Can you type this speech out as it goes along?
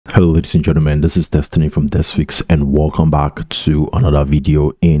Hello ladies and gentlemen, this is Destiny from Desphixs and welcome back to another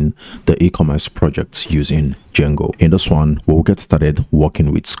video in the e-commerce project using Django. In this one, we'll get started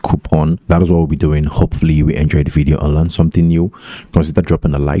working with coupon. That is what we'll be doing. Hopefully you will enjoy the video and learn something new. Consider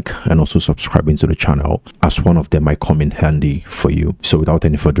dropping a like and also subscribing to the channel, as one of them might come in handy for you. So without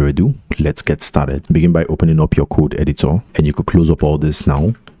any further ado, let's get started. Begin by opening up your code editor, and you could close up all this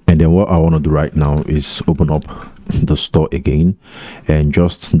now. And then what I want to do right now is open up the store again, and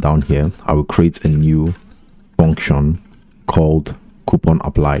just down here I will create a new function called coupon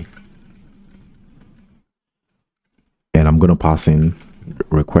apply, and I'm going to pass in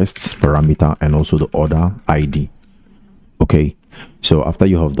requests parameter and also the order ID. Okay, so after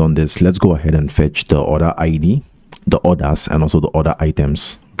you have done this, let's go ahead and fetch the order ID, the orders, and also the order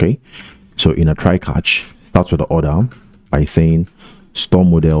items. Okay, so in a try catch, start with the order by saying store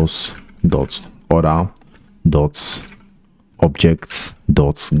models dot order dot objects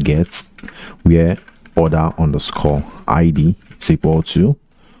dot get, where order underscore ID is equal to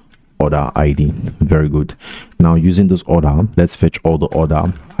order ID. Very good. Now using this order, let's fetch all the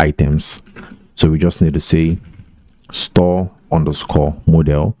order items. So we just need to say store underscore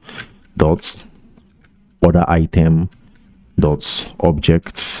model dot order item dot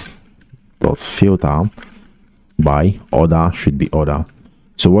objects dot filter by order should be order.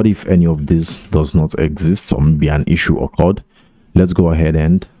 So what if any of this does not exist, or maybe an issue occurred? Let's go ahead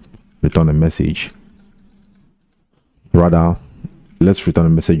and return a message. Rather, let's return a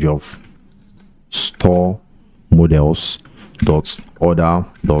message of store models dot order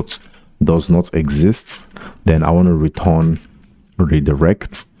dot does not exist. Then I want to return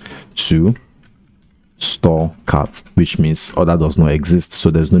redirect to store cart, which means order does not exist, so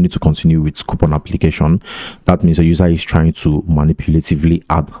there's no need to continue with coupon application. That means a user is trying to manipulatively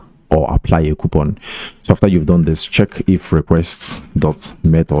add or apply a coupon. So after you've done this, check if request dot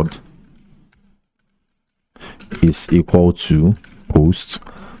method is equal to post.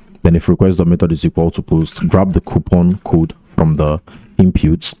 Then if request dot method is equal to post, grab the coupon code from the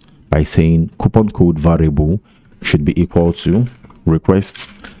input by saying coupon code variable should be equal to request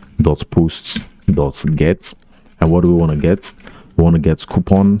dot post dot get. And what do we want to get? We want to get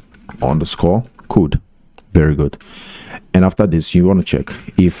coupon underscore code. Very good. And after this, you want to check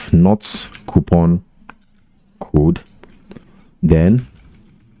if not coupon code, then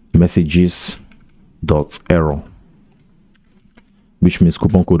messages dot error, which means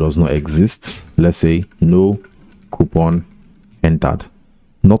coupon code does not exist. Let's say no coupon entered.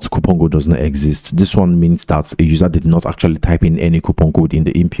 Not coupon code does not exist. This one means that a user did not actually type in any coupon code in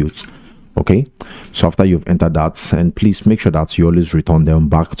the input. Okay, so after you've entered that, and please make sure that you always return them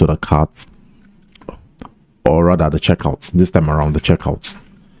back to the cart, or rather the checkout, this time around the checkout.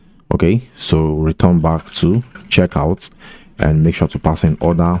 Okay, so return back to checkout and make sure to pass in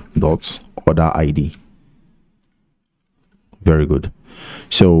order dot order ID. Very good.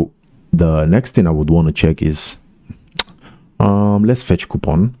 So the next thing I would want to check is let's fetch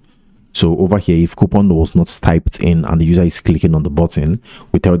coupon. So over here, if coupon was not typed in and the user is clicking on the button,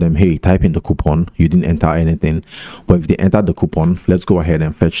 we tell them, hey, type in the coupon. You didn't enter anything. But if they entered the coupon, let's go ahead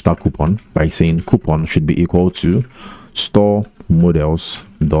and fetch that coupon by saying coupon should be equal to store models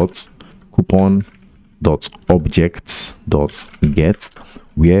dot coupon dot objects dot get,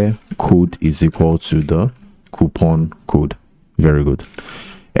 where code is equal to the coupon code. Very good.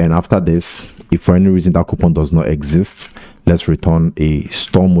 And after this, if for any reason that coupon does not exist, let's return a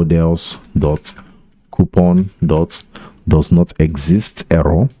store models dot coupon dot does not exist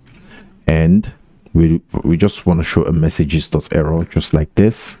error, and we just want to show a messages dot error, just like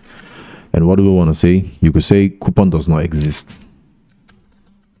this. And what do we want to say? You could say coupon does not exist.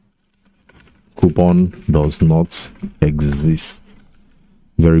 Coupon does not exist.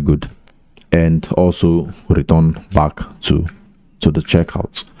 Very good. And also return back to the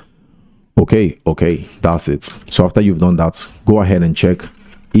checkout. Okay, that's it. So after you've done that, go ahead and check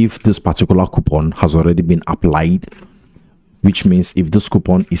if this particular coupon has already been applied, which means if this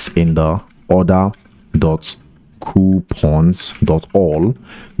coupon is in the order dot coupons dot all,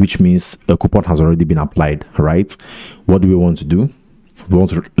 which means a coupon has already been applied, right? What do we want to do?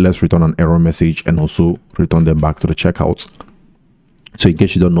 Let's return an error message and also return them back to the checkout. So in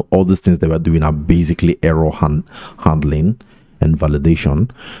case you don't know, all these things that we're doing are basically error handling and validation.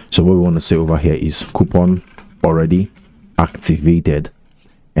 So what we want to say over here is coupon already activated,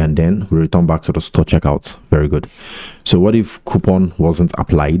 and then we return back to the store checkout. Very good. So what if coupon wasn't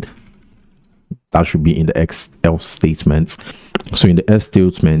applied? That should be in the else statement. So in the else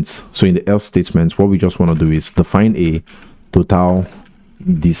statement, what we just want to do is define a total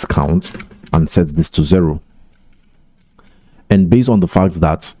discount and set this to 0. And based on the fact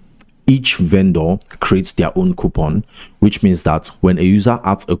that each vendor creates their own coupon, which means that when a user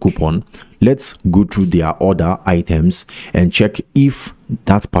adds a coupon, let's go through their order items and check if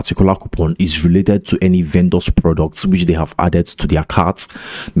that particular coupon is related to any vendor's products which they have added to their carts.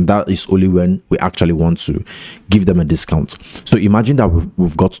 That is only when we actually want to give them a discount. So imagine that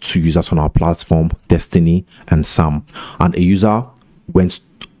we've got two users on our platform, Destiny and Sam, and a user went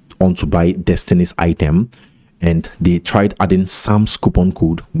on to buy Destiny's item and they tried adding Sam's coupon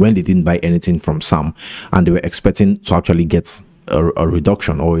code when they didn't buy anything from Sam, and they were expecting to actually get a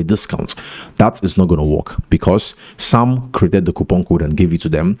reduction or a discount. That is not going to work because Sam created the coupon code and gave it to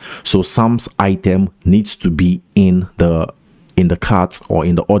them. So Sam's item needs to be in the cart or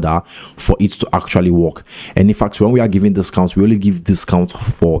in the order for it to actually work. And in fact, when we are giving discounts, we only give discount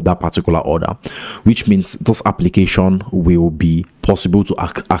for that particular order, which means this application will be possible to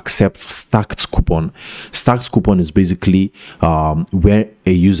accept stacked coupon. Stacked coupon is basically where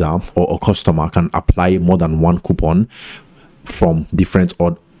a user or a customer can apply more than one coupon from different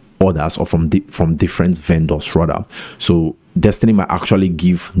orders or from different vendors rather. So Destiny might actually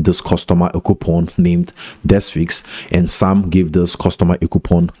give this customer a coupon named Desphixs, and Sam gave this customer a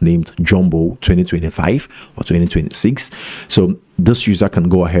coupon named Jumbo 2025 or 2026. So this user can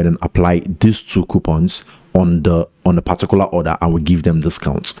go ahead and apply these two coupons on a particular order, and we give them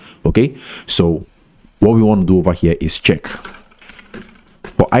discounts. Okay, so what we want to do over here is check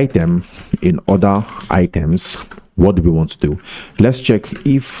for item in order items. What do we want to do? Let's check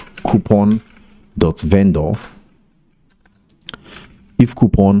if coupon.vendor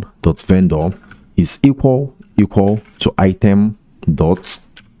is equal to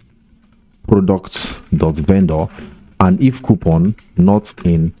item.product.vendor, and if coupon not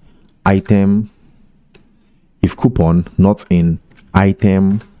in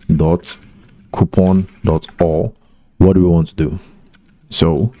item.coupon.all, what do we want to do?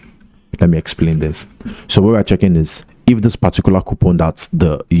 So let me explain this. So what we're checking is if this particular coupon that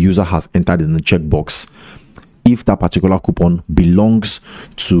the user has entered in the checkbox, if that particular coupon belongs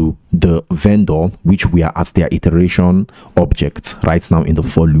to the vendor which we are at their iteration object right now in the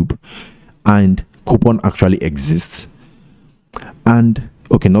for loop, and coupon actually exists, and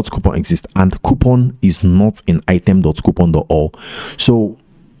okay, not coupon exists, and coupon is not in item.coupon.all. So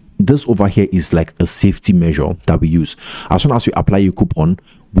this over here is like a safety measure that we use. As soon as we apply a coupon,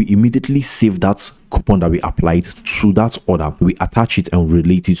 we immediately save that coupon that we applied to that order. We attach it and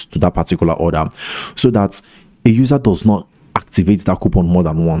relate it to that particular order so that a user does not activate that coupon more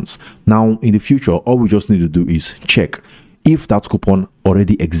than once. Now in the future, all we just need to do is check if that coupon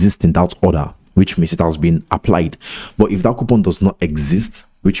already exists in that order, which means it has been applied. But if that coupon does not exist,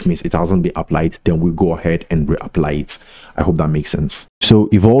 which means it hasn't been applied, then we go ahead and reapply it. I hope that makes sense. So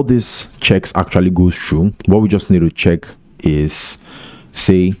if all these checks actually goes through, what we just need to check is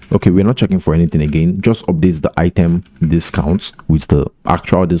say, okay, we're not checking for anything again, just updates the item discounts with the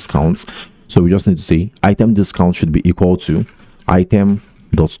actual discounts. So we just need to say item discount should be equal to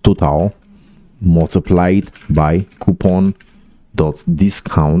item.total multiplied by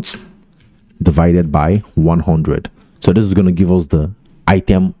coupon.discount divided by 100. So this is going to give us the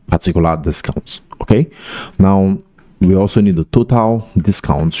item particular discounts. Okay, now we also need the total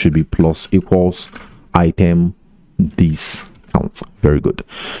discount should be plus equals item discount. Very good.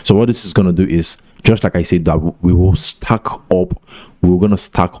 So what this is going to do is, just like I said, that we will stack up, we're going to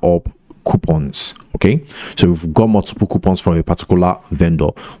stack up coupons. Okay, so we've got multiple coupons from a particular vendor,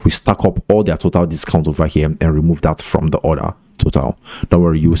 we stack up all their total discount over here and remove that from the order total. Don't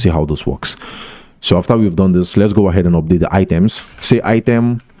worry, you will see how this works. So after we've done this, let's go ahead and update the items. Say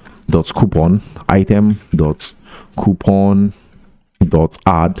item.coupon,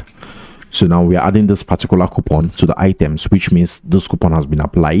 item.coupon.add. So now we are adding this particular coupon to the items, which means this coupon has been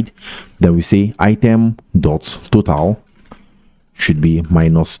applied. Then we say item.total should be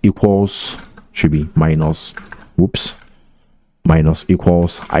minus equals, minus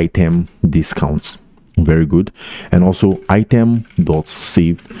equals item discount. Very good. And also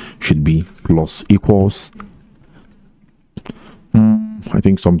item.saved should be plus equals, I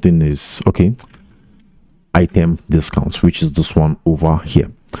think something is okay, item discounts, which is this one over here.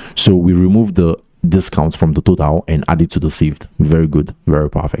 So we remove the discounts from the total and add it to the saved. Very good, very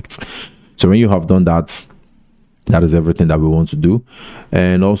perfect. So when you have done that, that is everything that we want to do.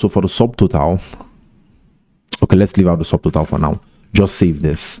 And also for the subtotal, okay, let's leave out the subtotal for now, just save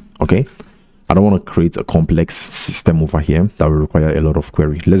this. Okay, I don't want to create a complex system over here that will require a lot of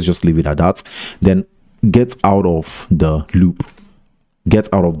query. Let's just leave it at that. Then get out of the loop,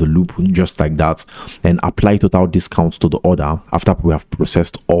 just like that, and apply total discounts to the order after we have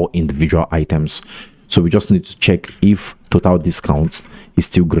processed all individual items. So we just need to check if total discount is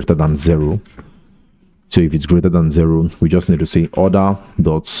still greater than 0. So if it's greater than 0, we just need to say order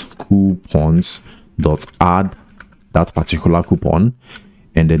dot coupons dot add that particular coupon,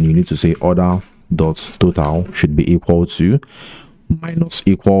 and then you need to say order dot total should be equal to minus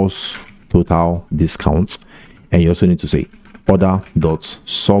equals total discount, and you also need to say order dot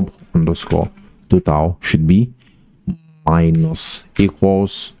sub underscore total should be minus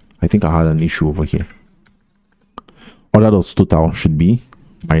equals, I think I had an issue over here, order dot total should be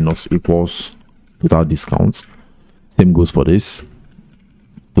minus equals total discounts. Same goes for this,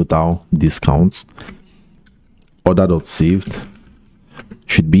 total discounts. Order dot saved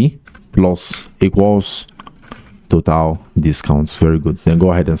should be plus equals total discounts. Very good. Then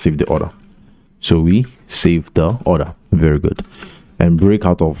go ahead and save the order. So we save the order. Very good. And break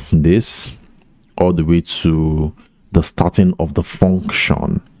out of this all the way to the starting of the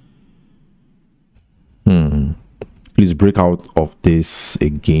function. Please break out of this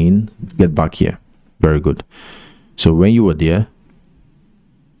again. Get back here. Very good. So when you were there,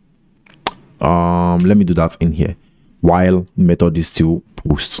 let me do that in here while method is still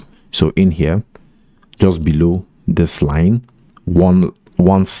post. So in here, just below this line,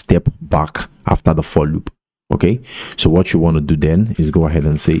 one step back after the for loop. Okay, so what you want to do then is go ahead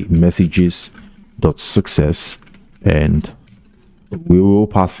and say messages dot success, and we will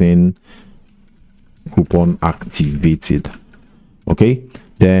pass in coupon activated. Okay,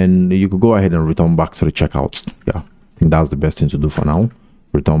 then you could go ahead and return back to the checkout. Yeah, I think that's the best thing to do for now.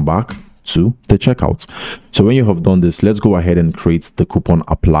 Return back to the checkout. So when you have done this, let's go ahead and create the coupon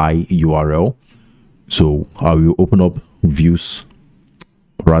apply URL. So I will open up views,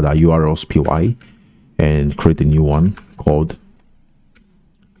 rather URLs py, and create a new one called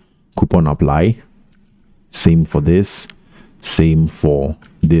coupon apply. Same for this, same for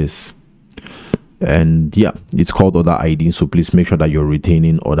this, and yeah, it's called order ID. So please make sure that you're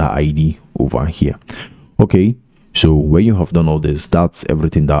retaining order ID over here. Okay, so when you have done all this, that's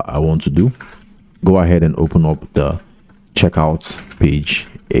everything that I want to do. Go ahead and open up the checkout page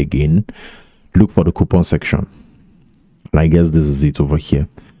again. Look for the coupon section, and I guess this is it over here.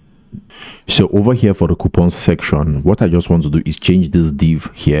 So over here for the coupons section, what I just want to do is change this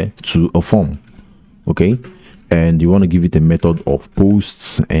div here to a form. Okay, and you want to give it a method of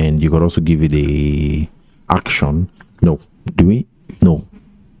posts, and you could also give it a action. No, do we? No.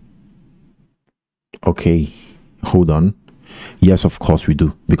 Okay, hold on. Yes, of course we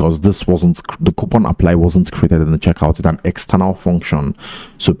do, because this wasn't, the coupon apply wasn't created in the checkout. It's an external function.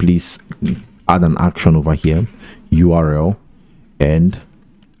 So please add an action over here, URL, and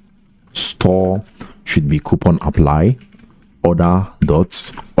store should be coupon apply order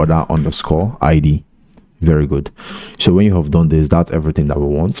underscore ID. Very good. So when you have done this, that's everything that we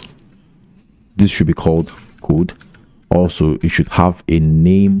want. This should be called code. Also, it should have a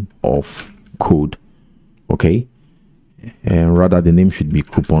name of code. Okay, and rather the name should be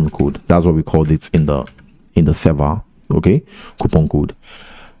coupon code. That's what we called it in the server. Okay, coupon code.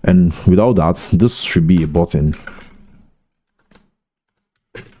 And without that, this should be a button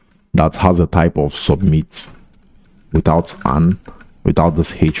that has a type of submit without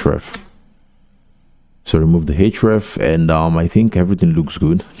this href. So remove the href, and I think everything looks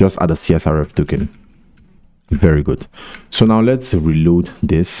good. Just add a CSRF token. Very good. So now let's reload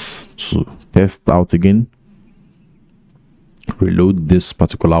this to test out again. Reload this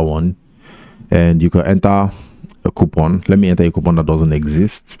particular one, and you can enter a coupon. Let me enter a coupon that doesn't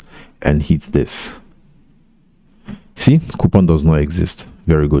exist and hit this. See, coupon does not exist.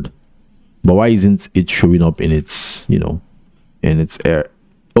 Very good. But why isn't it showing up in its, in its air?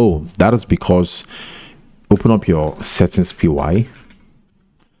 Oh, that is because open up your settings py,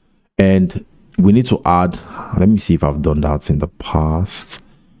 and we need to add, let me see if I've done that in the past.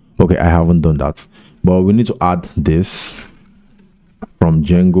 Okay, I haven't done that, but we need to add this from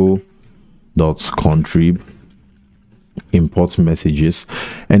Django.contrib import messages,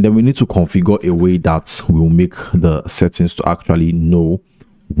 and then we need to configure a way that will make the settings to actually know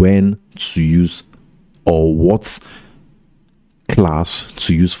when to use or what class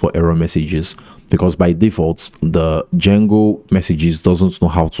to use for error messages, because by default the Django messages doesn't know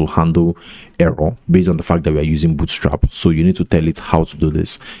how to handle error based on the fact that we are using Bootstrap. So you need to tell it how to do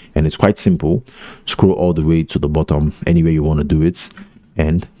this, and it's quite simple. Scroll all the way to the bottom anywhere you want to do it,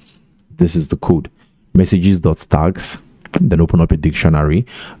 and this is the code. Messages.tags, then open up a dictionary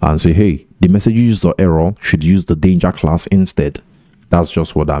and say, hey, the messages or error should use the danger class instead. That's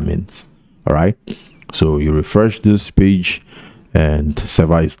just what that means. All right, so you refresh this page and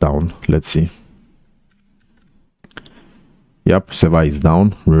server is down. Let's see. Yep, server is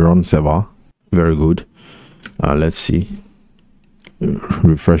down. Rerun server. Very good. Let's see,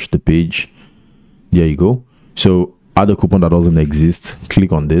 refresh the page. There you go. So add a coupon that doesn't exist,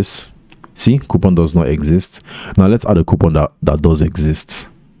 click on this. See, coupon does not exist. Now let's add a coupon that does exist.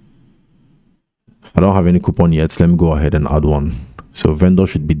 I don't have any coupon yet. Let me go ahead and add one. So vendor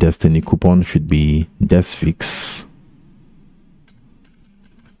should be Destiny, coupon should be Desphixs,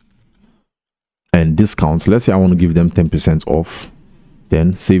 and discounts, let's say I want to give them 10% off.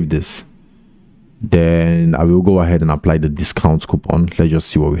 Then save this. Then I will go ahead and apply the discount coupon. Let's just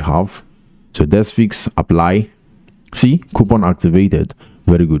see what we have. So Desphixs, apply. See, coupon activated.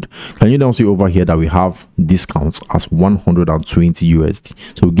 Very good. Can you now see over here that we have discounts as 120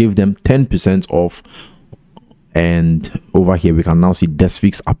 USD? So we give them 10% off, and over here we can now see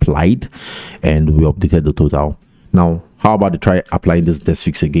Desphixs applied, and we updated the total. Now how about to try applying this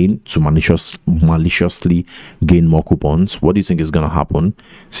Desphixs again to maliciously gain more coupons? What do you think is going to happen?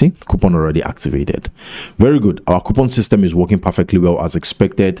 See, coupon already activated. Very good. Our coupon system is working perfectly well as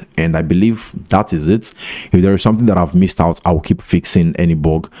expected, and I believe that is it. If there is something that I've missed out, I will keep fixing any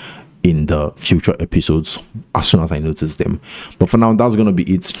bug in the future episodes as soon as I notice them. But for now, that's going to be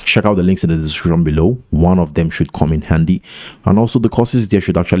it. Check out the links in the description below. One of them should come in handy, and also the courses there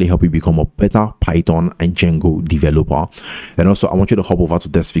should actually help you become a better Python and Django developer. And also I want you to hop over to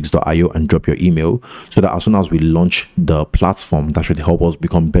desphixs.io and drop your email, so that as soon as we launch the platform that should help us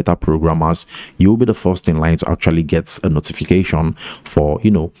become better programmers, you'll be the first in line to actually get a notification for,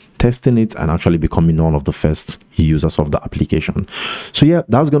 you know, testing it and actually becoming one of the first users of the application. So yeah,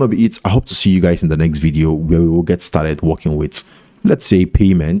 that's gonna be it. I hope to see you guys in the next video, where we will get started working with, let's say,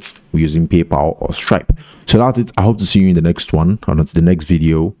 payments using PayPal or Stripe. So that's it. I hope to see you in the next one, and until the next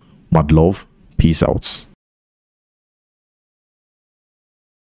video, mad love, peace out.